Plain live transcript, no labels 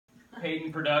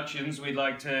Payton Productions, we'd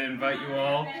like to invite you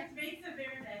all.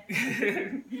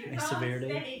 Mesa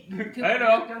Verde. I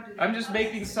know, I'm just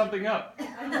making something up.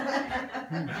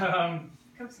 I'd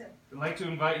like to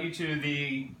invite you to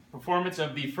the performance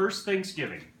of the first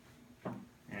Thanksgiving.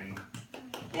 And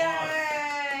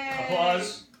yay!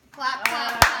 Applause. Clap,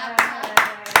 clap, clap,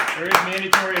 clap. There is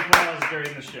mandatory applause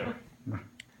during the show.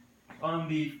 On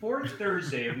the fourth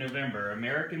Thursday of November,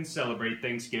 Americans celebrate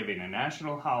Thanksgiving, a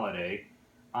national holiday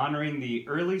honoring the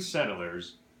early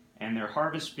settlers and their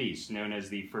harvest feast known as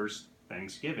the first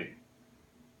Thanksgiving.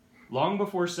 Long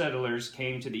before settlers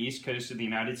came to the east coast of the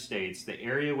United States, the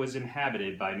area was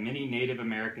inhabited by many Native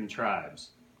American tribes.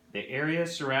 The area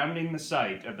surrounding the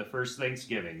site of the first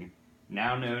Thanksgiving,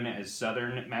 now known as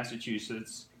southern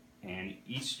Massachusetts and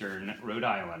eastern Rhode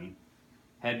Island,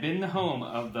 had been the home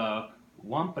of the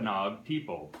Wampanoag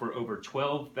people for over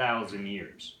 12,000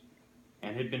 years,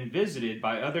 and had been visited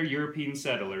by other European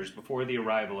settlers before the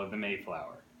arrival of the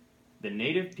Mayflower. The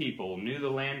native people knew the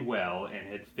land well and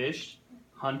had fished,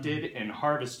 hunted, and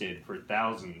harvested for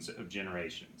thousands of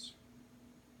generations.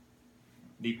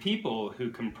 The people who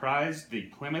comprised the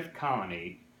Plymouth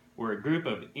colony were a group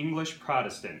of English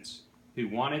Protestants who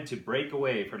wanted to break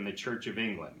away from the Church of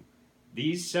England.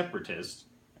 These separatists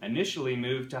initially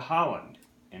moved to Holland,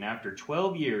 and after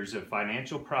 12 years of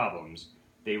financial problems,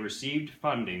 they received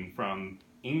funding from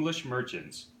English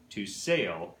merchants to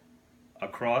sail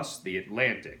across the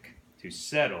Atlantic to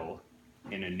settle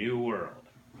in a new world.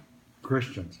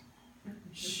 Christians.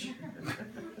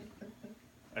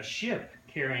 A ship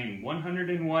carrying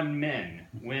 101 men,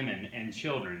 women, and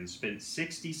children spent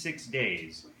 66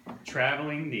 days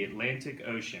traveling the Atlantic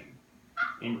Ocean,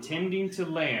 intending to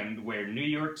land where New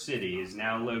York City is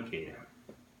now located.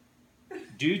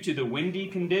 Due to the windy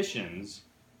conditions,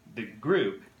 the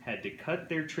group had to cut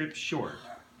their trip short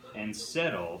and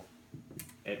settle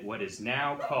at what is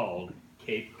now called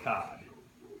Cape Cod.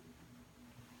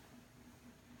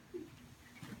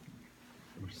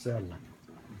 We're settling.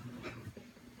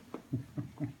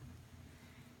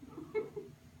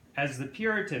 As the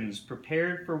Puritans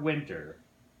prepared for winter,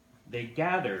 they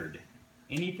gathered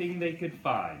anything they could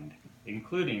find,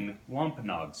 including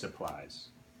Wampanoag supplies.